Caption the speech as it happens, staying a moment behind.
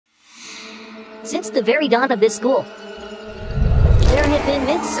Since the very dawn of this school, there have been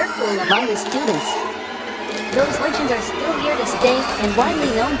myths circling among the students. Those legends are still here to stay and widely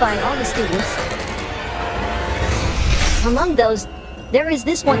known by all the students. Among those, there is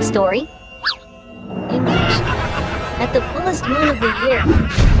this one story, in which, at the fullest moon of the year,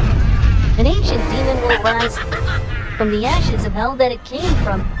 an ancient demon will rise from the ashes of hell that it came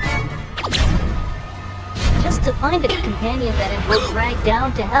from, just to find a companion that it will drag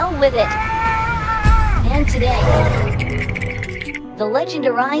down to hell with it. And today, the legend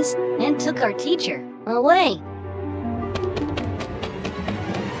arose and took our teacher away.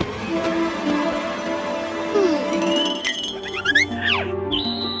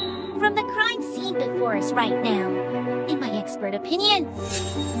 From the crime scene before us right now, in my expert opinion,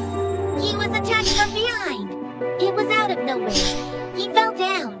 he was attacked from behind. It was out of nowhere. He fell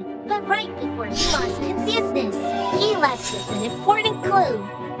down, but right before he lost consciousness, he left us an important clue.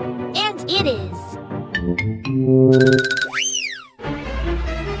 And it is...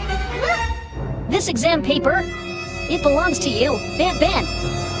 This exam paper, it belongs to you, Ban Ban.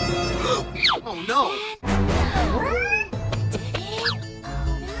 Oh no!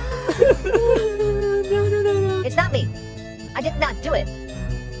 It's not me. I did not do it.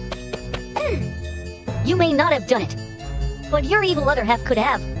 You may not have done it, but your evil other half could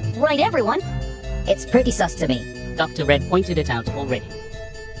have. Right, everyone? It's pretty sus to me. Dr. Red pointed it out already.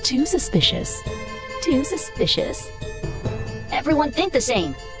 Too suspicious. Too suspicious. Everyone think the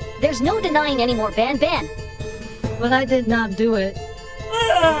same. There's no denying anymore, Ban Ban. But I did not do it.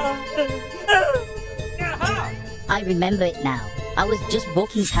 I remember it now. I was just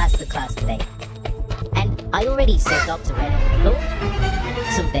walking past the class today. And I already saw Dr. Red on the floor.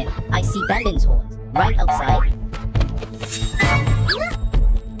 So then, I see Bandin's horns right outside.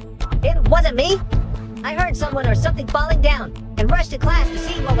 It wasn't me! I heard someone or something falling down and rushed to class to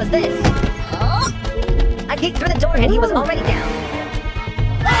see what was this. I peeked through the door and he was already down.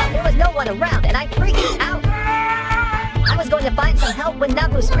 There was no one around and I freaked out. I was going to find some help when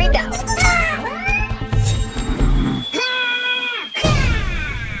Napu screamed out.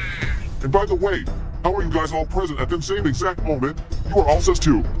 And by the way, how are you guys all present at the same exact moment? You are all sus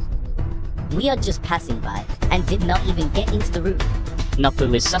too. We are just passing by and did not even get into the room.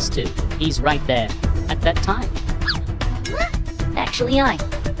 Napu is sus too. He's right there at that time. Actually, I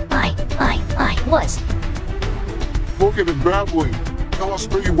was. Broken and babbling. Tell us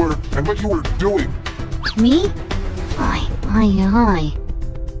where you were and what you were doing. Me?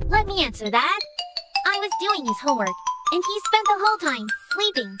 Let me answer that. I was doing his homework, and he spent the whole time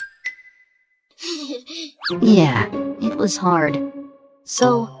sleeping. Yeah, it was hard.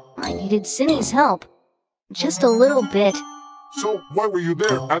 So, I needed Sini's help. Just a little bit. So, why were you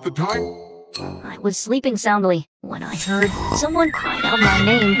there at the time? I was sleeping soundly when I heard someone cried out my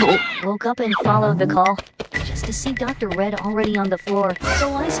name. Woke up and followed the call, just to see Dr. Red already on the floor,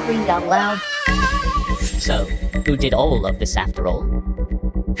 so I screamed out loud. So, who did all of this after all?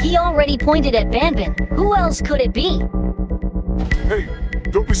 He already pointed at Ban Ban. Who else could it be? Hey,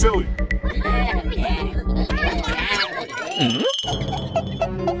 don't be silly.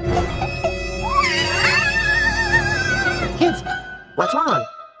 Kids, what's wrong?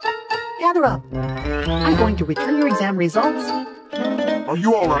 Gather up. I'm going to return your exam results. Are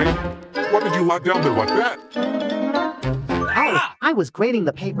you alright? Why did you lie down there like that? Oh, I was grading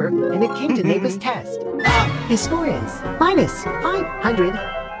the paper, and it came to Napu's test. His score is -500.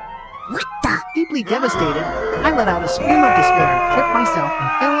 What the? Deeply devastated, I let out a scream of despair, tripped myself,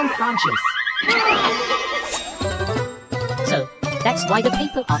 and fell unconscious. So, that's why the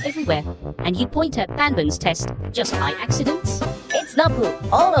people are everywhere, and you point at Banban's test just by accident? It's Napu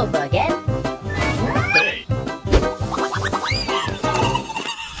all over again. Hey!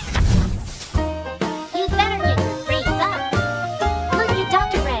 You better get your grades up. Look at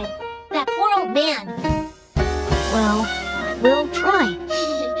Dr. Red, that poor old man. Well, I will try.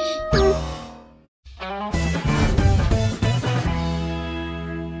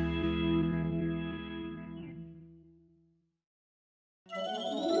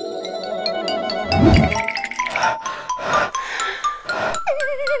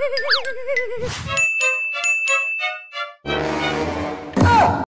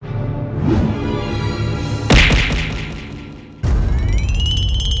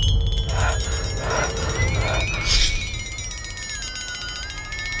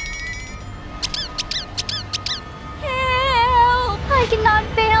 I cannot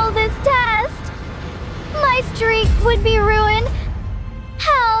fail this test! My streak would be ruined!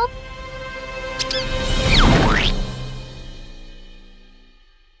 Help!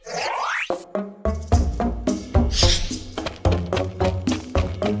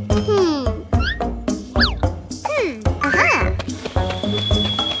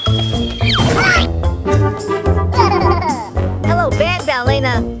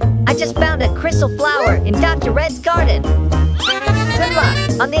 just found a crystal flower in Dr. Red's garden. Good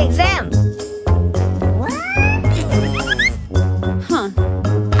luck on the exam. Huh.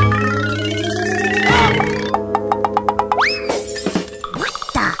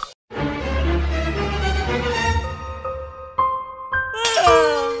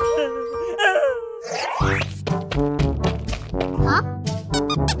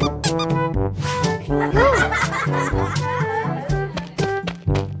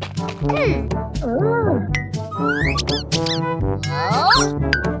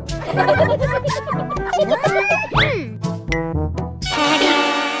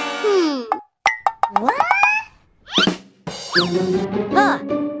 Huh,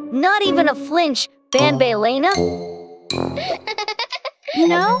 not even a flinch, Bambalina.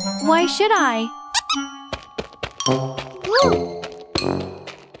 No, why should I?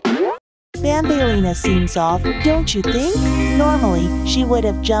 Bambalina seems off, don't you think? Normally, she would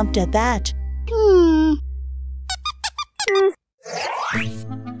have jumped at that.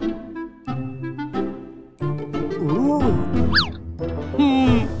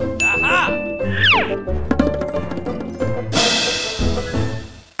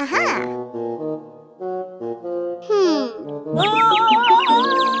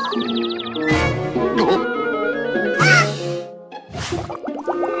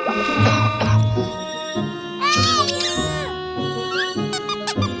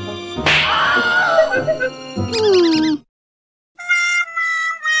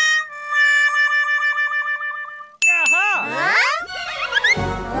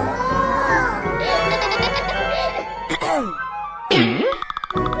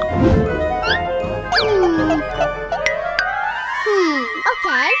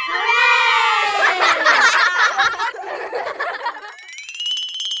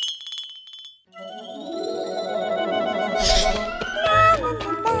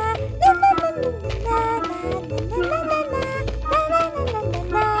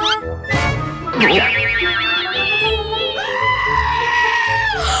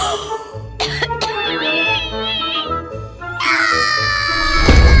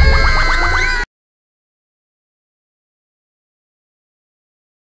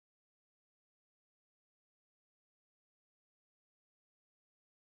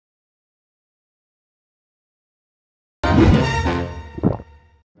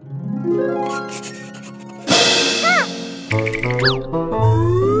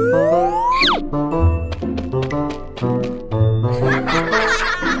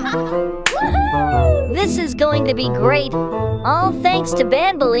 This is going to be great. All thanks to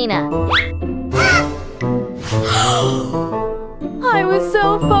Bambalina. I was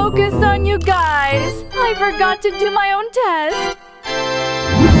so focused on you guys. I forgot to do my own test.